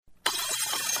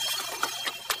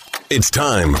It's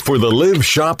time for the Live,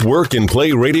 Shop, Work, and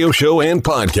Play radio show and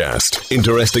podcast.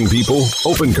 Interesting people,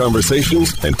 open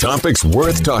conversations, and topics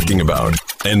worth talking about.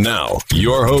 And now,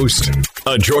 your host,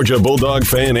 a Georgia Bulldog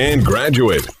fan and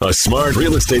graduate, a smart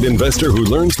real estate investor who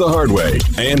learns the hard way,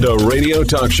 and a radio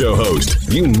talk show host.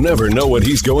 You never know what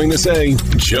he's going to say,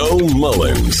 Joe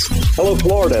Mullins. Hello,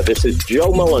 Florida. This is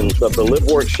Joe Mullins of the Live,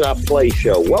 Work, Shop, Play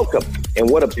show. Welcome. And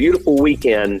what a beautiful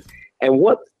weekend. And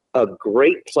what a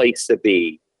great place to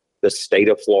be. The state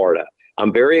of Florida.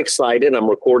 I'm very excited. I'm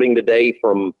recording today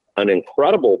from an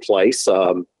incredible place,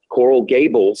 Coral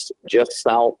Gables, just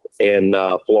south in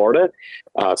Florida,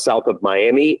 south of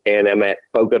Miami. And I'm at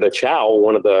Fogo de Chao,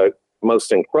 one of the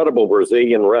most incredible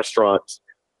Brazilian restaurants.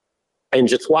 And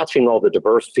just watching all the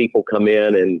diverse people come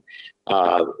in and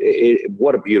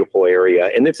what a beautiful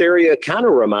area. And this area kind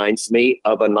of reminds me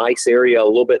of a nice area a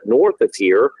little bit north of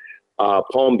here,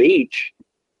 Palm Beach.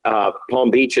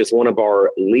 Palm Beach is one of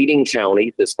our leading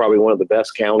counties. It's probably one of the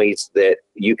best counties that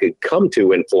you could come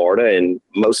to in Florida, and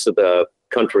most of the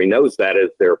country knows that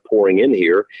as they're pouring in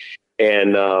here.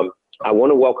 And I want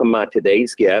to welcome my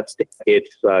today's guest.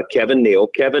 It's Kevin Neal.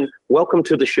 Kevin, welcome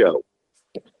to the show.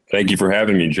 Thank you for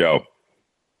having me, Joe.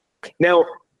 Now,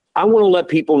 I want to let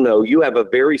people know you have a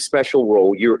very special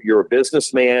role. You're a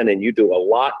businessman, and you do a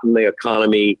lot in the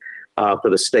economy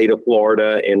for the state of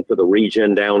Florida and for the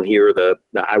region down here,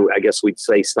 I guess we'd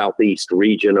say southeast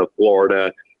region of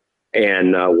Florida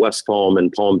and West Palm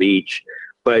and Palm Beach.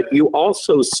 But you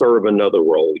also serve another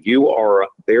role. You are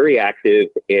very active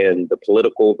in the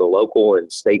local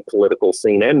and state political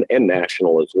scene and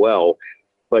national as well.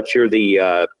 But you're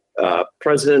the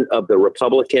president of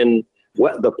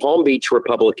the Palm Beach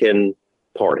Republican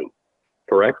Party,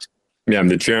 correct? Yeah, I'm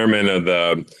the chairman of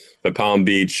the Palm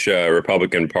Beach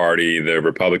Republican Party, the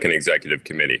Republican Executive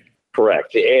Committee.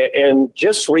 Correct. And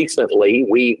just recently,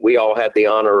 we all had the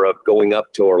honor of going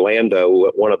up to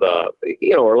Orlando.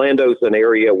 Orlando's an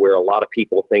area where a lot of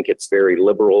people think it's very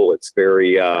liberal. It's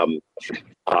very, I've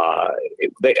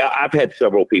had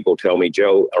several people tell me,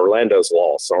 Joe, Orlando's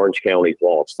lost, Orange County's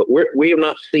lost, but we have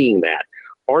not seen that.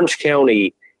 Orange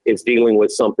County is dealing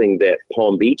with something that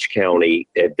Palm Beach County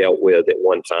had dealt with at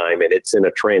one time. And it's in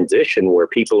a transition where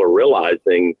people are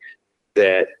realizing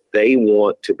that they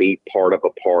want to be part of a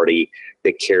party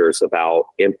that cares about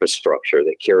infrastructure,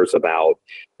 that cares about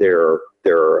their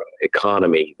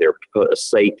economy, their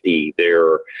safety,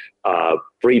 their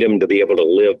freedom to be able to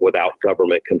live without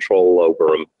government control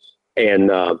over them.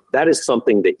 And that is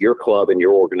something that your club and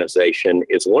your organization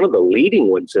is one of the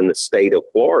leading ones in the state of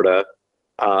Florida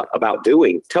about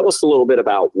doing. Tell us a little bit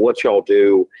about what y'all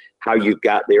do, how you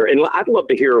got there. And I'd love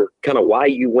to hear kind of why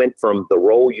you went from the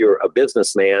role you're a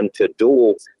businessman to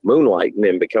dual moonlighting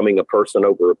and becoming a person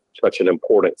over such an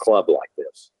important club like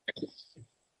this.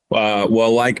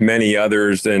 Well, like many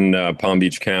others in Palm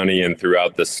Beach County and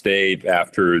throughout the state,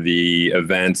 after the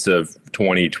events of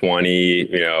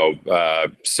 2020,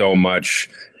 so much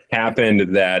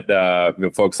happened that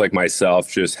folks like myself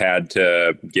just had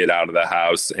to get out of the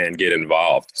house and get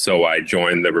involved. So I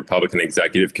joined the Republican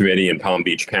Executive Committee in Palm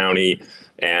Beach County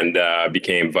and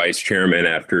became vice chairman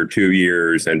after 2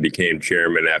 years and became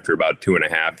chairman after about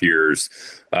 2.5 years,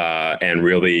 and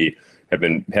really have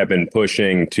been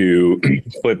pushing to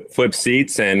flip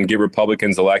seats and get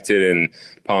Republicans elected in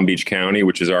Palm Beach County,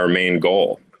 which is our main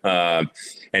goal.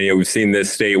 And, we've seen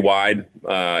this statewide.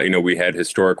 We had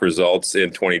historic results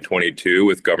in 2022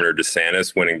 with Governor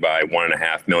DeSantis winning by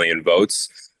 1.5 million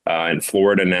votes. In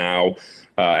Florida now,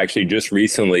 actually just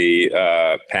recently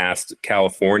passed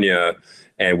California,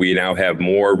 and we now have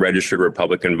more registered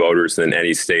Republican voters than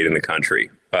any state in the country.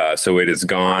 So it has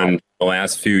gone the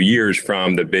last few years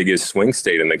from the biggest swing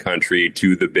state in the country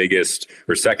to the biggest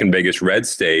or second biggest red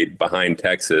state behind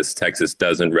Texas. Texas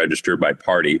doesn't register by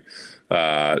party.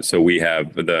 So we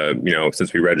have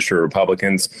since we register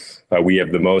Republicans, we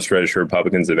have the most registered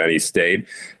Republicans of any state,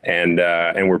 and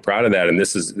we're proud of that. And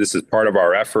this is part of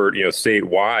our effort,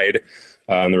 statewide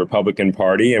in the Republican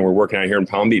Party, and we're working out here in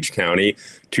Palm Beach County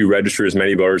to register as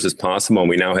many voters as possible. And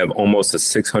we now have almost a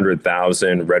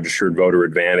 600,000 registered voter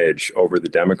advantage over the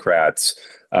Democrats.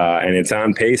 And it's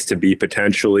on pace to be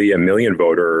potentially a 1 million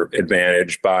voter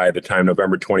advantage by the time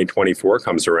November 2024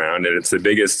 comes around. And it's the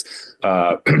biggest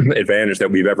advantage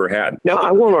that we've ever had. Now,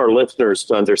 I want our listeners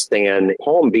to understand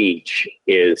Palm Beach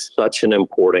is such an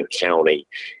important county.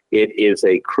 It is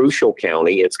a crucial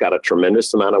county. It's got a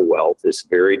tremendous amount of wealth. It's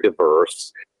very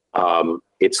diverse.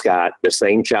 It's got the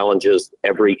same challenges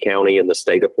every county in the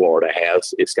state of Florida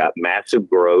has. It's got massive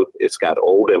growth. It's got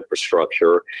old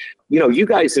infrastructure. You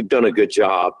guys have done a good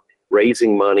job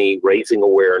raising money, raising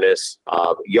awareness.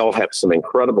 Y'all have some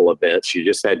incredible events. You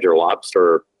just had your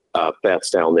lobster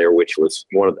fest down there, which was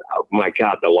one of the, oh my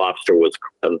God, the lobster was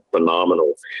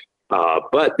phenomenal.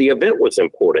 But the event was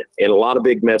important, and a lot of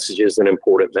big messages and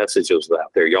important messages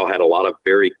out there. Y'all had a lot of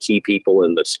very key people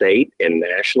in the state and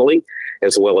nationally,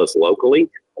 as well as locally.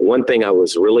 One thing I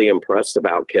was really impressed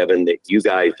about, Kevin, that you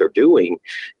guys are doing,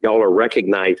 y'all are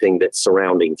recognizing that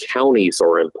surrounding counties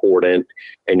are important,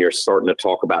 and you're starting to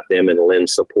talk about them and lend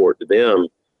support to them.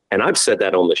 And I've said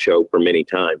that on the show for many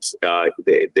times.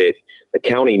 The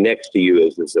county next to you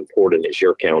is as important as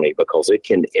your county, because it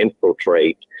can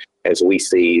infiltrate, as we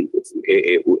see,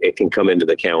 it can come into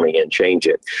the county and change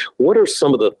it. What are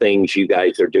some of the things you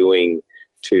guys are doing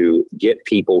to get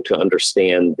people to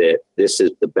understand that this is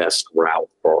the best route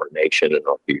for our nation and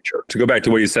our future? To go back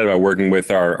to what you said about working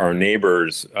with our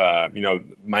neighbors,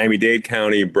 Miami-Dade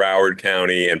County, Broward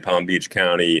County, and Palm Beach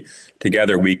County,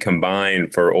 together we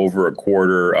combined for over a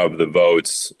quarter of the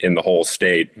votes in the whole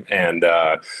state. And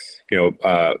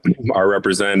our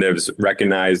representatives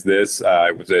recognize this.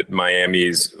 I was at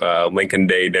Miami's Lincoln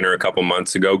Day dinner a couple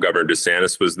months ago. Governor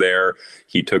DeSantis was there.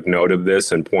 He took note of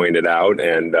this and pointed out.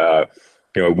 And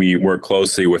we work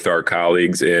closely with our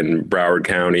colleagues in Broward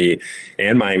County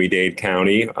and Miami-Dade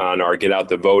County on our Get Out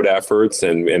the Vote efforts,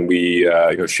 and we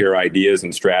share ideas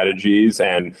and strategies.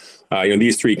 And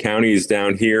these three counties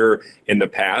down here in the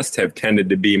past have tended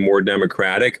to be more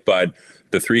Democratic, but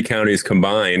the three counties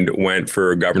combined went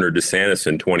for Governor DeSantis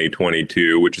in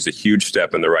 2022, which is a huge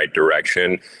step in the right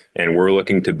direction. And we're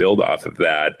looking to build off of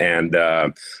that. And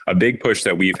a big push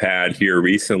that we've had here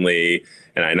recently,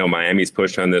 and I know Miami's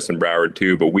pushed on this and Broward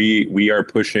too, but we are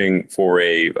pushing for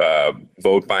a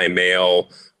vote by mail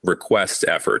request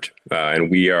effort.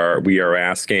 And we are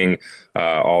asking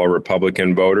all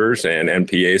Republican voters and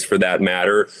MPAs for that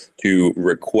matter to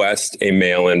request a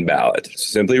mail-in ballot.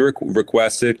 Simply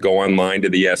request it, go online to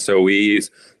the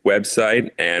SOE's website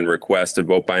and request a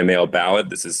vote by mail ballot.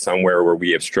 This is somewhere where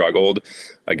we have struggled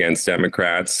against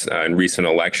Democrats in recent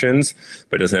elections,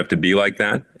 but it doesn't have to be like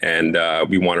that. And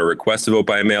we want to request a vote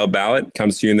by mail ballot. It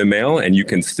comes to you in the mail, and you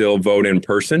can still vote in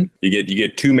person. You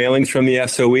get two mailings from the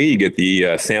SOE. You get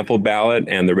the sample ballot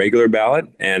and the regular ballot.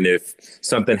 And if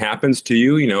something happens to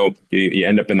you, you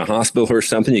end up in the hospital or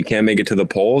something, you can't make it to the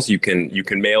polls, you can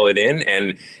mail it in.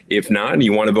 And if not, and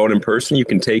you want to vote in person, you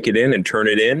can take it in and turn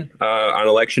it in on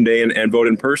election day and vote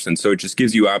in person. So it just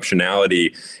gives you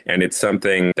optionality, and it's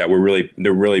something that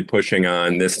they're really pushing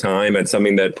on this time, and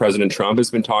something that President Trump has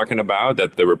been talking about,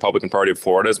 that the Republican Party of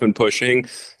Florida has been pushing.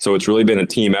 So it's really been a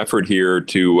team effort here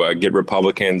to get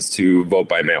Republicans to vote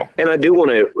by mail. And I do want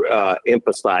to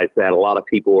emphasize that a lot of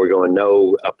people are going,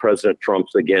 no, President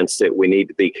Trump's against it. We need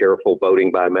to be careful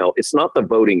voting by mail. It's not the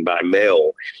voting by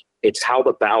mail. It's how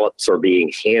the ballots are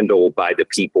being handled by the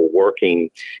people working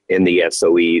in the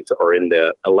SOEs or in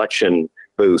the election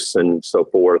booths and so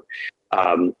forth,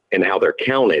 and how they're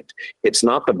counted. It's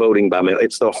not the voting by mail.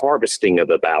 It's the harvesting of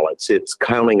the ballots. It's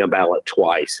counting a ballot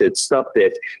twice. It's stuff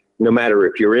that no matter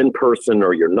if you're in person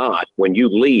or you're not, when you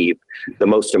leave, the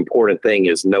most important thing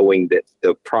is knowing that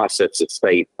the process is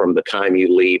safe from the time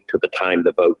you leave to the time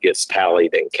the vote gets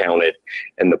tallied and counted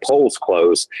and the polls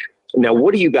close. Now,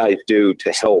 what do you guys do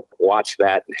to help watch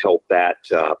that and help that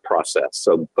process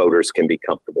so voters can be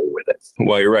comfortable with it?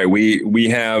 Well, you're right. We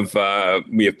have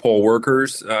poll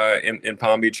workers in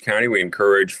Palm Beach County. We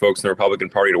encourage folks in the Republican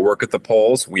Party to work at the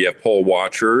polls. We have poll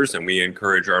watchers, and we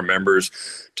encourage our members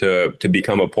to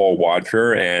become a poll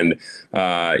watcher. And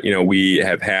we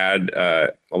have had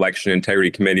election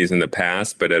integrity committees in the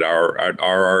past, but at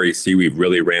our REC, we've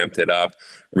really ramped it up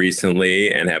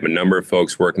recently and have a number of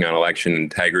folks working on election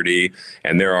integrity.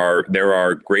 And there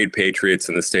are great patriots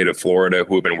in the state of Florida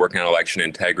who have been working on election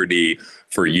integrity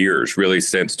for years, really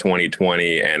since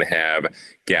 2020, and have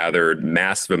gathered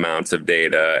massive amounts of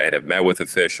data and have met with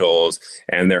officials.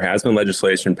 And there has been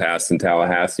legislation passed in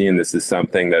Tallahassee, and this is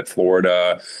something that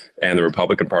Florida and the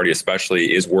Republican Party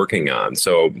especially is working on.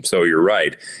 So you're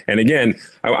right. And again,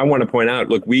 I want to point out,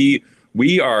 look, we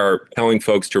are telling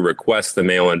folks to request the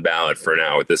mail-in ballot for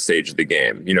now at this stage of the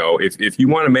game. If you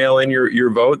want to mail in your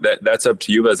vote, that's up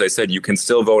to you. But as I said, you can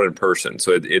still vote in person.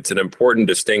 So it's an important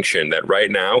distinction that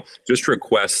right now, just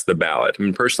request the ballot. I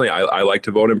mean, personally, I like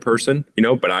to vote in person,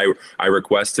 but I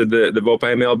requested the vote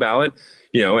by mail ballot.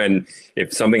 And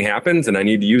if something happens and I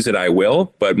need to use it, I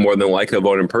will, but more than likely I'll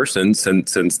vote in person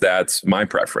since that's my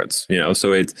preference,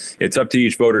 so it's up to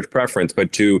each voter's preference,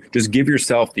 but to just give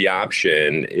yourself the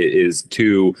option is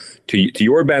to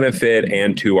your benefit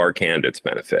and to our candidates'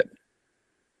 benefit.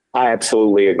 I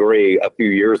absolutely agree. A few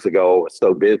years ago, I was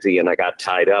so busy and I got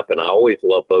tied up, and I always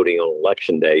love voting on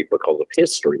election day because of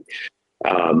history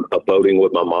of voting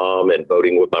with my mom and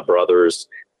voting with my brothers.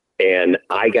 And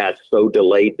I got so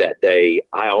delayed that day,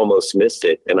 I almost missed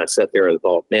it. And I sat there and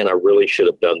thought, man, I really should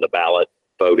have done the ballot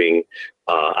voting.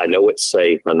 I know it's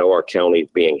safe. I know our county is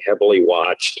being heavily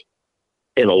watched.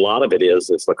 And a lot of it is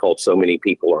because so many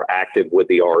people are active with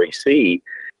the REC,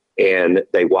 and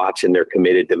they watch and they're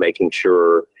committed to making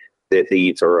sure that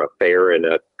these are a fair and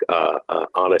a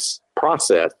honest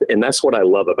process. And that's what I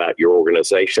love about your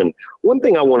organization. One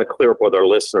thing I want to clear up with our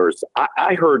listeners,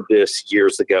 I heard this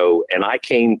years ago, and I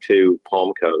came to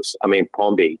Palm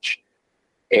Beach,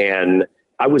 and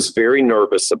I was very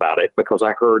nervous about it because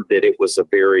I heard that it was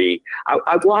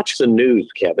I watched the news,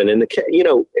 Kevin, and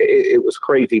it was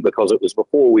crazy because it was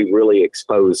before we really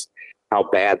exposed how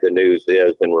bad the news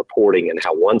is and reporting and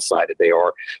how one-sided they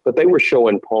are. But they were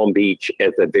showing Palm Beach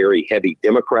as a very heavy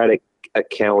Democratic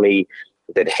county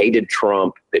that hated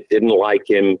Trump, that didn't like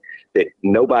him, that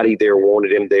nobody there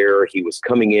wanted him there. He was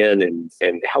coming in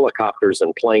and helicopters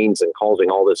and planes and causing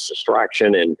all this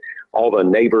distraction, and all the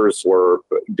neighbors were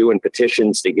doing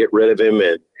petitions to get rid of him,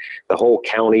 and the whole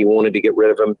county wanted to get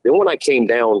rid of him. Then when I came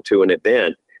down to an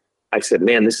event, I said,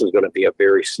 man, this is going to be a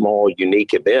very small,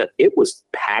 unique event. It was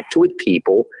packed with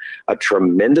people, a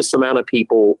tremendous amount of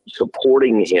people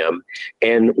supporting him.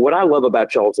 And what I love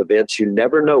about y'all's events, you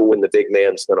never know when the big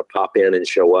man's going to pop in and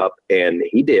show up. And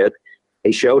he did.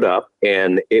 He showed up,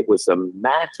 and it was a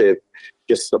massive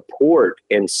just support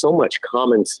and so much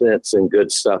common sense and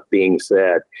good stuff being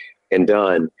said and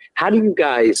done. What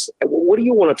do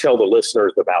you want to tell the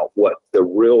listeners about what the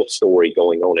real story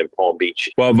going on in Palm Beach?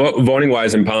 Well, voting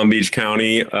wise in Palm Beach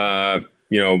County, for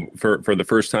the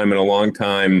first time in a long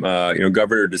time,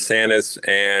 Governor DeSantis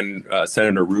and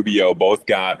Senator Rubio both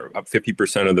got up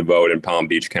 50% of the vote in Palm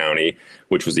Beach County,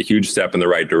 which was a huge step in the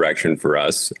right direction for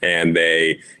us. And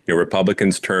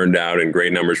Republicans turned out in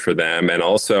great numbers for them. And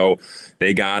also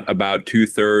they got about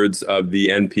 2/3 of the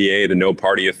NPA, the no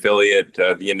party affiliate,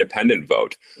 the independent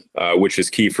vote, which is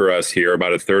key for us here.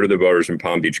 About 1/3 of the voters in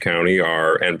Palm Beach County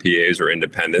are NPAs or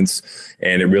independents.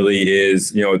 And it really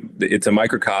is, it's a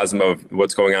microcosm of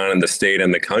what's going on in the state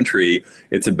and the country.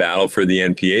 It's a battle for the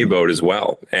NPA vote as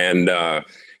well. And,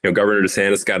 Governor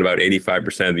DeSantis got about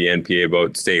 85% of the NPA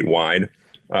vote statewide.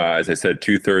 As I said,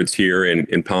 2/3 here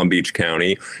in Palm Beach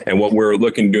County. And what we're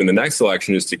looking to do in the next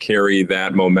election is to carry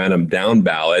that momentum down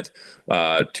ballot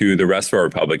to the rest of our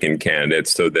Republican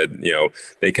candidates so that,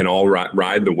 they can all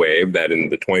ride the wave that in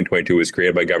the 2022 was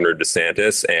created by Governor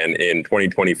DeSantis. And in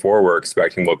 2024, we're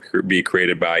expecting will be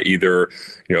created by either,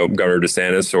 Governor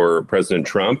DeSantis or President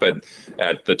Trump.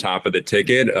 At the top of the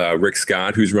ticket, Rick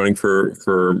Scott, who's running for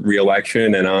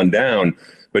re-election, and on down.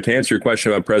 But to answer your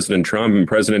question about President Trump, and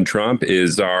President Trump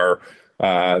is our,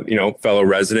 fellow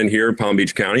resident here in Palm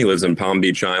Beach County, lives in Palm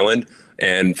Beach Island,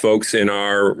 and folks in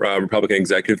our Republican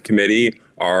Executive Committee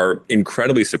are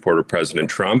incredibly supportive of President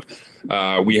Trump.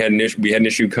 We had an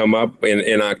issue come up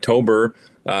in October.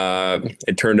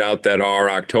 It turned out that our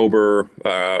October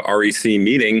REC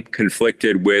meeting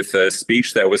conflicted with a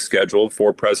speech that was scheduled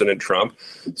for President Trump.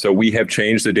 So we have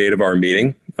changed the date of our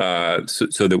meeting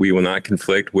so that we will not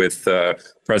conflict with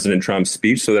President Trump's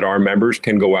speech, so that our members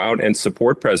can go out and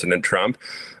support President Trump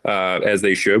as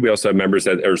they should. We also have members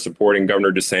that are supporting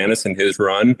Governor DeSantis in his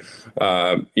run.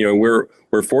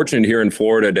 We're fortunate here in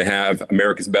Florida to have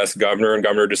America's best governor and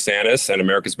Governor DeSantis, and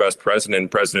America's best president,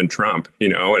 President Trump.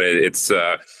 And it's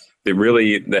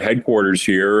really the headquarters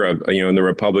here of, in the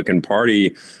Republican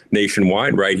Party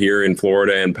nationwide, right here in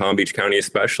Florida and Palm Beach County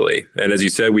especially. And as you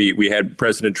said, we had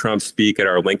President Trump speak at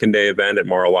our Lincoln Day event at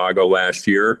Mar-a-Lago last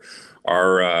year.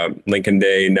 Our Lincoln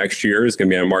Day next year is going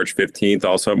to be on March 15th,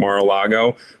 also at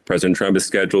Mar-a-Lago. President Trump is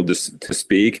scheduled to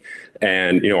speak.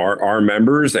 And, our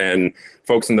members and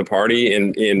folks in the party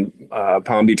in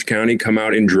Palm Beach County come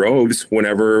out in droves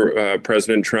whenever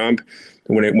President Trump,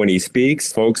 when he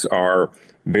speaks. Folks are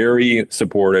very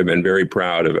supportive and very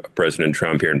proud of President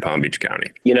Trump here in Palm Beach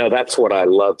County. That's what I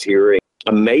loved hearing.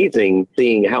 Amazing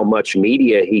seeing how much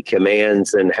media he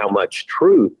commands and how much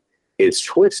truth is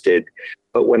twisted.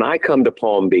 But when I come to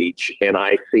Palm Beach and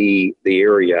I see the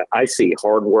area, I see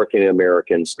hardworking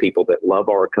Americans, people that love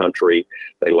our country.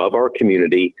 They love our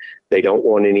community. They don't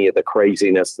want any of the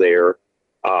craziness there.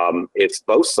 It's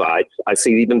both sides. I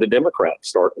see even the Democrats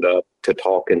starting to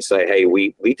talk and say, hey,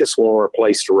 we just want our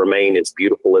place to remain as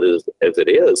beautiful as it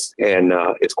is and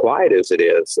as quiet as it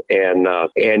is.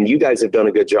 And you guys have done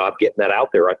a good job getting that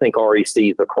out there. I think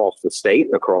RECs across the state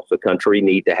and across the country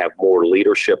need to have more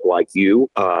leadership like you.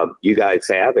 You guys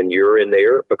have, and you're in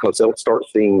there, because they'll start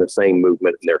seeing the same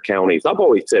movement in their counties. I've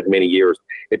always said many years,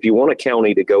 if you want a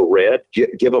county to go red,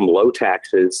 give them low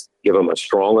taxes, give them a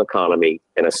strong economy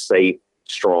and a safe,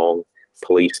 strong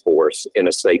police force in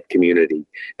a safe community,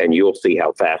 and you'll see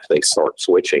how fast they start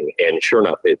switching. And sure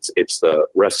enough, it's the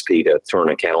recipe to turn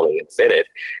a county and fit it.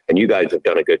 And you guys have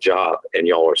done a good job, and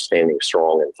y'all are standing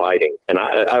strong and fighting. And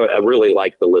I really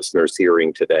like the listeners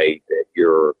hearing today that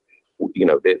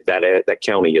that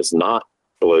county is not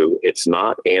blue. It's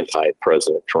not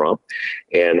anti-President Trump.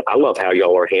 And I love how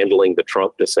y'all are handling the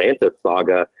Trump-DeSantis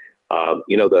saga.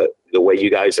 The way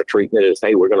you guys are treating it is,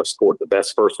 hey, we're going to support the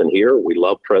best person here. We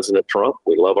love President Trump.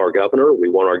 We love our governor. We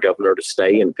want our governor to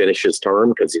stay and finish his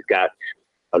term because he's got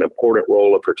an important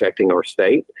role of protecting our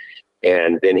state.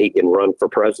 And then he can run for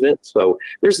president. So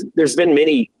there's been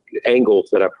many angles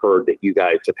that I've heard that you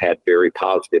guys have had very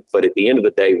positive. But at the end of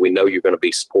the day, we know you're going to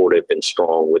be supportive and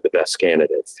strong with the best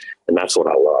candidates. And that's what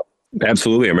I love.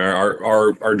 Absolutely. I mean,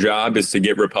 our job is to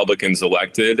get Republicans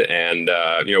elected, and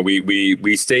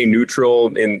we stay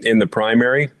neutral in the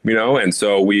primary, and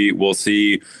so we will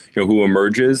see who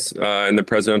emerges in the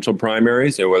presidential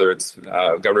primaries, whether it's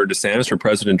Governor DeSantis or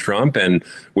President Trump, and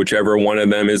whichever one of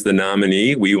them is the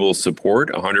nominee, we will support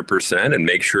 100% and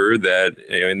make sure that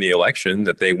in the election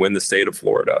that they win the state of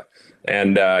Florida.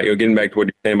 And getting back to what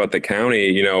you're saying about the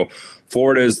county,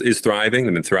 Florida is thriving.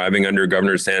 They've been thriving under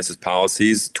Governor DeSantis'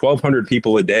 policies. 1,200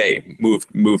 people a day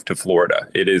move to Florida.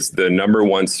 It is the number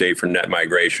one state for net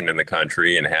migration in the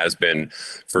country and has been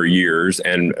for years.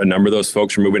 And a number of those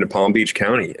folks are moving to Palm Beach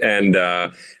County. And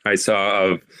I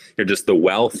saw just the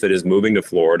wealth that is moving to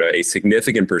Florida. A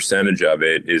significant percentage of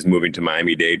it is moving to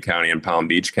Miami-Dade County and Palm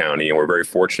Beach County. And we're very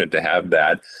fortunate to have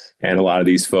that. And a lot of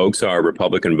these folks are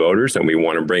Republican voters, and we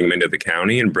want to bring them into the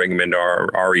county and bring them into our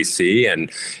REC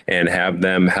and have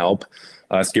them help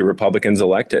us get Republicans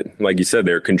elected. Like you said,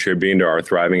 they're contributing to our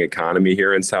thriving economy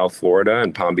here in South Florida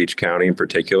and Palm Beach County in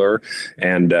particular.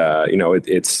 And,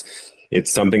 it's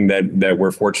something that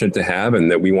we're fortunate to have and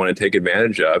that we want to take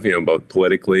advantage of, both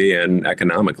politically and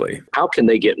economically. How can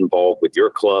they get involved with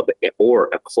your club or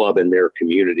a club in their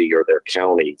community or their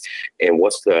county? And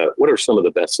what are some of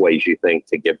the best ways you think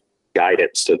to give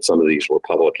guidance to some of these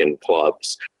Republican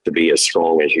clubs to be as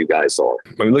strong as you guys are?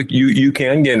 I mean, look, you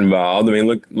can get involved. I mean,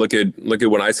 look at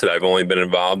what I said. I've only been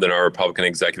involved in our Republican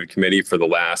Executive Committee for the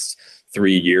last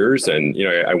 3 years. And,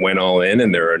 I went all in,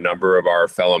 and there are a number of our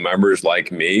fellow members like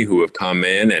me who have come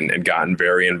in and gotten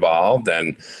very involved.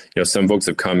 And, some folks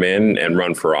have come in and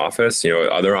run for office,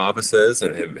 other offices,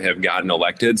 and have gotten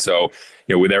elected. So,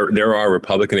 there are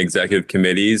Republican executive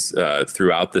committees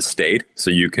throughout the state.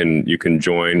 So you can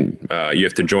join. You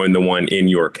have to join the one in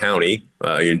your county.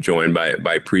 You join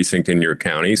by precinct in your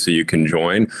county, so you can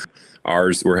join.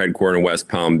 We're headquartered in West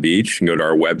Palm Beach. You can go to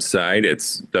our website.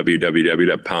 It's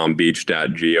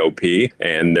www.palmbeach.gop,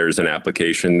 and there's an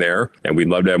application there. And we'd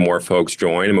love to have more folks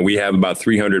join. I mean, we have about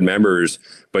 300 members,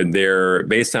 but they're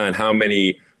based on how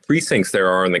many precincts there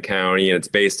are in the county, and it's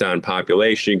based on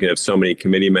population. You can have so many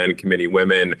committee men, committee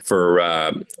women for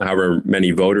however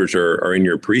many voters are in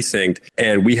your precinct,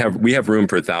 and we have room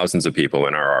for thousands of people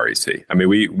in our REC. I mean,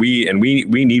 we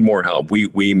need more help.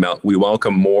 We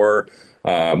welcome more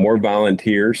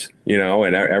volunteers,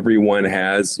 and everyone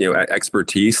has,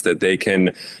 expertise that they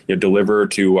can deliver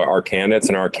to our candidates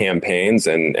and our campaigns.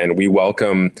 And we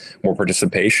welcome more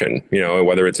participation,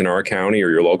 whether it's in our county or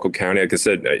your local county. Like I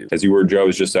said, as you were, Joe,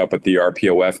 was just up at the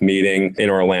RPOF meeting in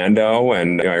Orlando.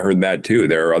 And I heard that too.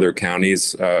 There are other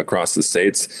counties across the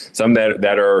states, some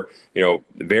that are,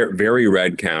 very, very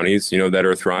red counties, that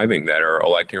are thriving, that are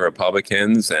electing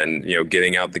Republicans and,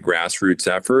 getting out the grassroots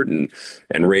effort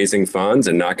and raising funds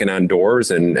and knocking on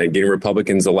doors and getting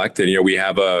Republicans elected. We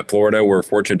have Florida, we're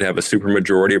fortunate to have a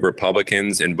supermajority of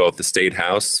Republicans in both the state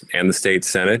House and the state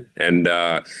Senate. And,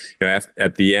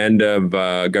 at the end of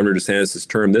Governor DeSantis'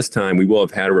 term this time, we will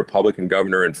have had a Republican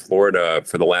governor in Florida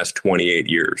for the last 28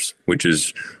 years, which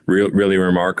is really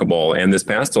remarkable. And this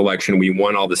past election, we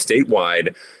won all the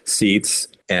statewide seats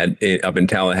up in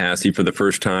Tallahassee for the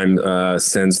first time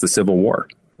since the Civil War.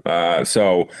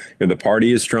 So the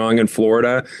party is strong in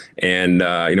Florida, and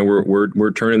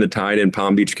we're turning the tide in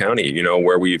Palm Beach County.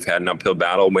 Where we've had an uphill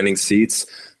battle winning seats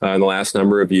in the last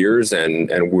number of years, and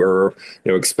we're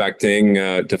expecting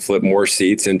to flip more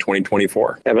seats in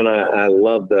 2024. Evan, I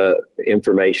love the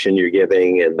information you're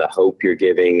giving and the hope you're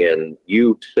giving, and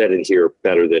you said it here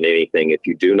better than anything. If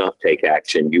you do not take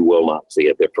action, you will not see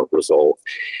a different result,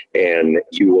 and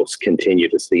you will continue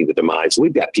to see the demise.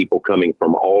 We've got people coming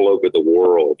from all over the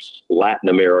world, Latin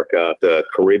America, the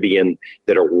Caribbean,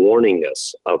 that are warning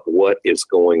us of what is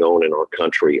going on in our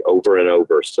country over and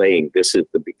over, saying this is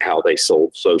how they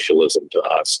sold socialism to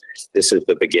us. This is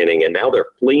the beginning. And now they're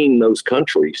fleeing those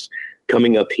countries,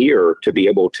 coming up here to be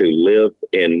able to live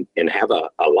and have a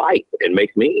life and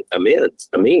make amends.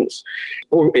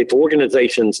 If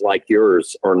organizations like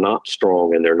yours are not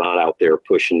strong and they're not out there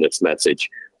pushing this message,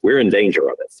 we're in danger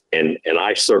of it. And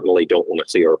I certainly don't want to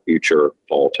see our future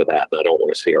fall to that. And I don't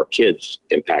want to see our kids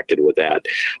impacted with that.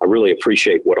 I really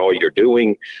appreciate what all you're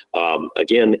doing.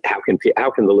 Again, how can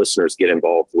the listeners get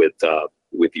involved with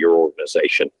your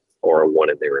organization or one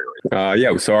in their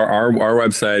area? So our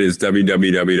website is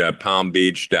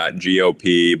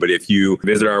www.palmbeach.gop. But if you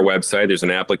visit our website, there's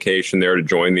an application there to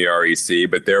join the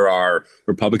REC. But there are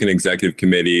Republican executive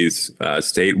committees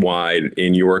statewide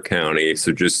in your county.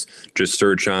 So just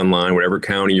search online, whatever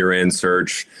county you're in,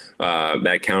 search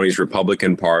that county's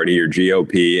Republican Party or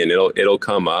GOP, and it'll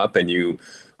come up, and you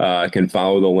can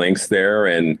follow the links there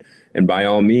and by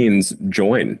all means,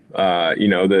 join.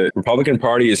 The Republican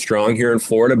Party is strong here in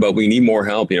Florida, but we need more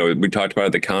help. We talked about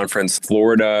at the conference,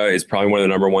 Florida is probably one of the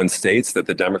number one states that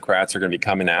the Democrats are going to be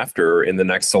coming after in the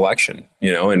next election.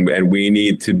 And we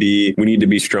need to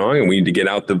be strong, and we need to get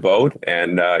out the vote.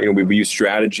 And we use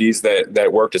strategies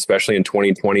that worked, especially in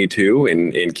 2022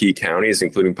 in key counties,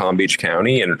 including Palm Beach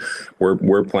County, and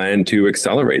we're planning to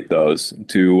accelerate those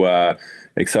to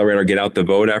accelerate our get out the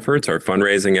vote efforts, our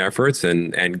fundraising efforts,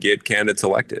 and get candidates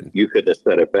elected. You could have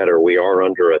said it better. We are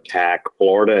under attack.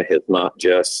 Florida has not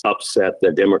just upset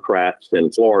the Democrats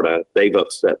in Florida. They've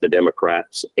upset the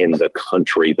Democrats in the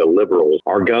country, the liberals.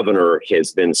 Our governor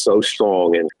has been so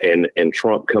strong, and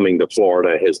Trump coming to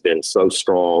Florida has been so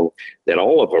strong that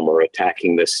all of them are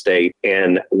attacking this state.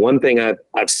 And one thing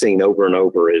I've seen over and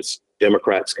over is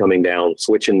Democrats coming down,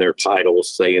 switching their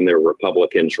titles, saying they're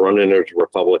Republicans, running as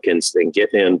Republicans, then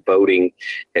getting in, voting,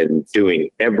 and doing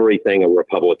everything a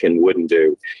Republican wouldn't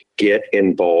do. Get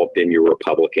involved in your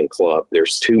Republican club.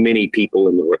 There's too many people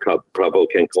in the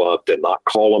Republican club to not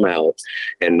call them out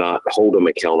and not hold them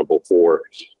accountable for.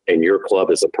 And your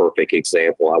club is a perfect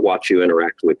example. I watch you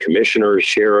interact with commissioners,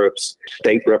 sheriffs,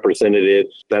 state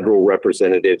representatives, federal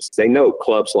representatives. They know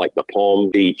clubs like the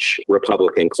Palm Beach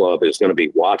Republican Club is going to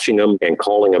be watching them and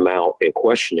calling them out and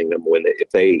questioning them if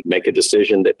they make a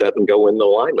decision that doesn't go in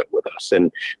alignment with us.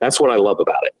 And that's what I love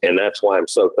about it. And that's why I'm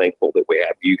so thankful that we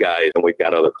have you guys, and we've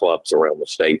got other clubs around the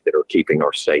state that are keeping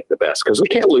our state the best, because we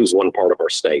can't lose one part of our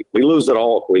state. We lose it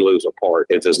all if we lose a part.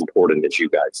 It's as important as you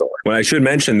guys are. Well, I should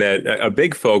mention that a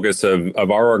big focus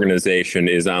of our organization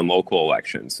is on local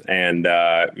elections, and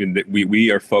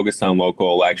we are focused on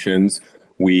local elections.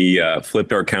 We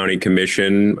flipped our county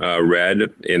commission red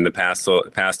in the past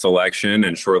election,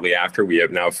 and shortly after, we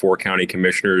have now 4 county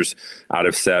commissioners out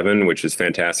of 7, which is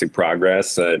fantastic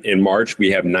progress. In March, we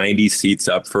have 90 seats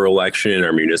up for election in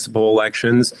our municipal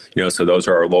elections. So those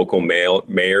are our local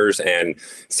mayors and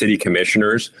city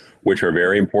commissioners, which are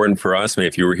very important for us. I mean,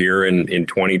 if you were here in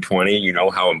 2020, you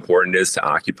know how important it is to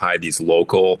occupy these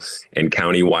local and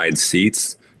county-wide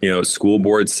seats. School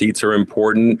board seats are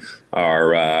important.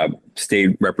 Our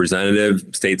state representative,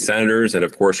 state senators, and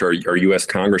of course our U.S.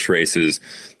 Congress races.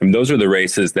 And those are the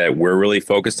races that we're really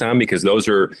focused on, because those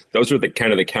are the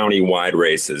kind of the county-wide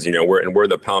races. We're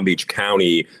the Palm Beach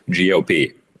County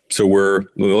GOP. So we're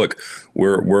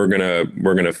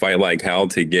gonna fight like hell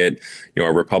to get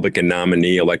a Republican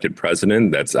nominee elected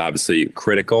president. That's obviously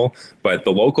critical. But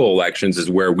the local elections is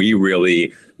where we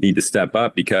really need to step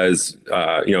up, because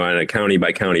on a county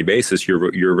by county basis,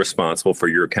 you're responsible for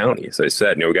your county. As I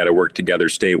said, we got to work together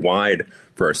statewide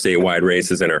for our statewide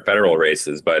races and our federal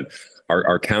races. But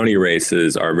our county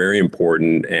races are very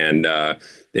important, and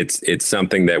it's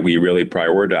something that we really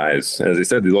prioritize. As I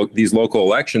said, these local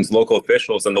elections, local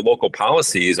officials, and the local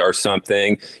policies are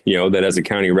something that as a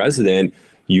county resident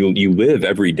you live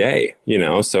every day.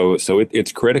 So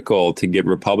it's critical to get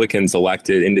Republicans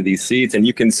elected into these seats. And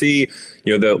you can see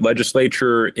the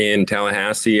legislature in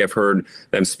Tallahassee. I've heard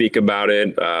them speak about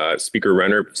it. Speaker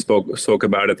Renner spoke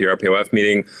about it at the RPOF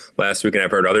meeting last week, and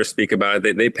I've heard others speak about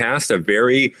it. They passed a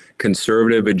very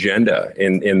conservative agenda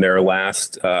in their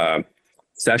last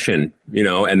session,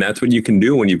 and that's what you can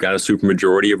do when you've got a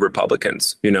supermajority of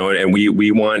Republicans, and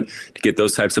we want to get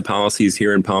those types of policies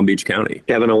here in Palm Beach County.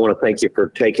 Kevin, I want to thank you for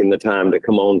taking the time to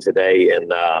come on today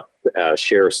and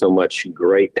share so much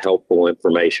great, helpful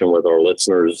information with our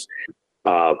listeners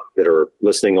that are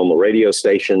listening on the radio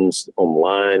stations,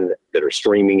 online, that are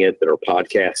streaming it, that are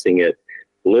podcasting it.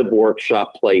 Live, Work,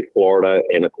 Shop, Play Florida.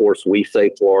 And of course, we say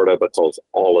Florida because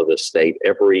all of the state,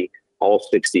 all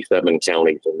 67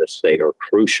 counties in this state are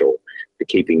crucial to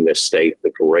keeping this state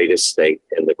the greatest state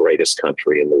and the greatest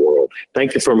country in the world.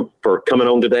 Thank you for coming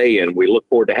on today, and we look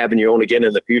forward to having you on again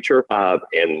in the future.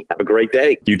 And have a great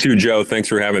day. You too, Joe. Thanks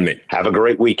for having me. Have a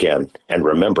great weekend. And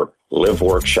remember, live,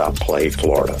 work, shop, play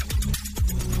Florida.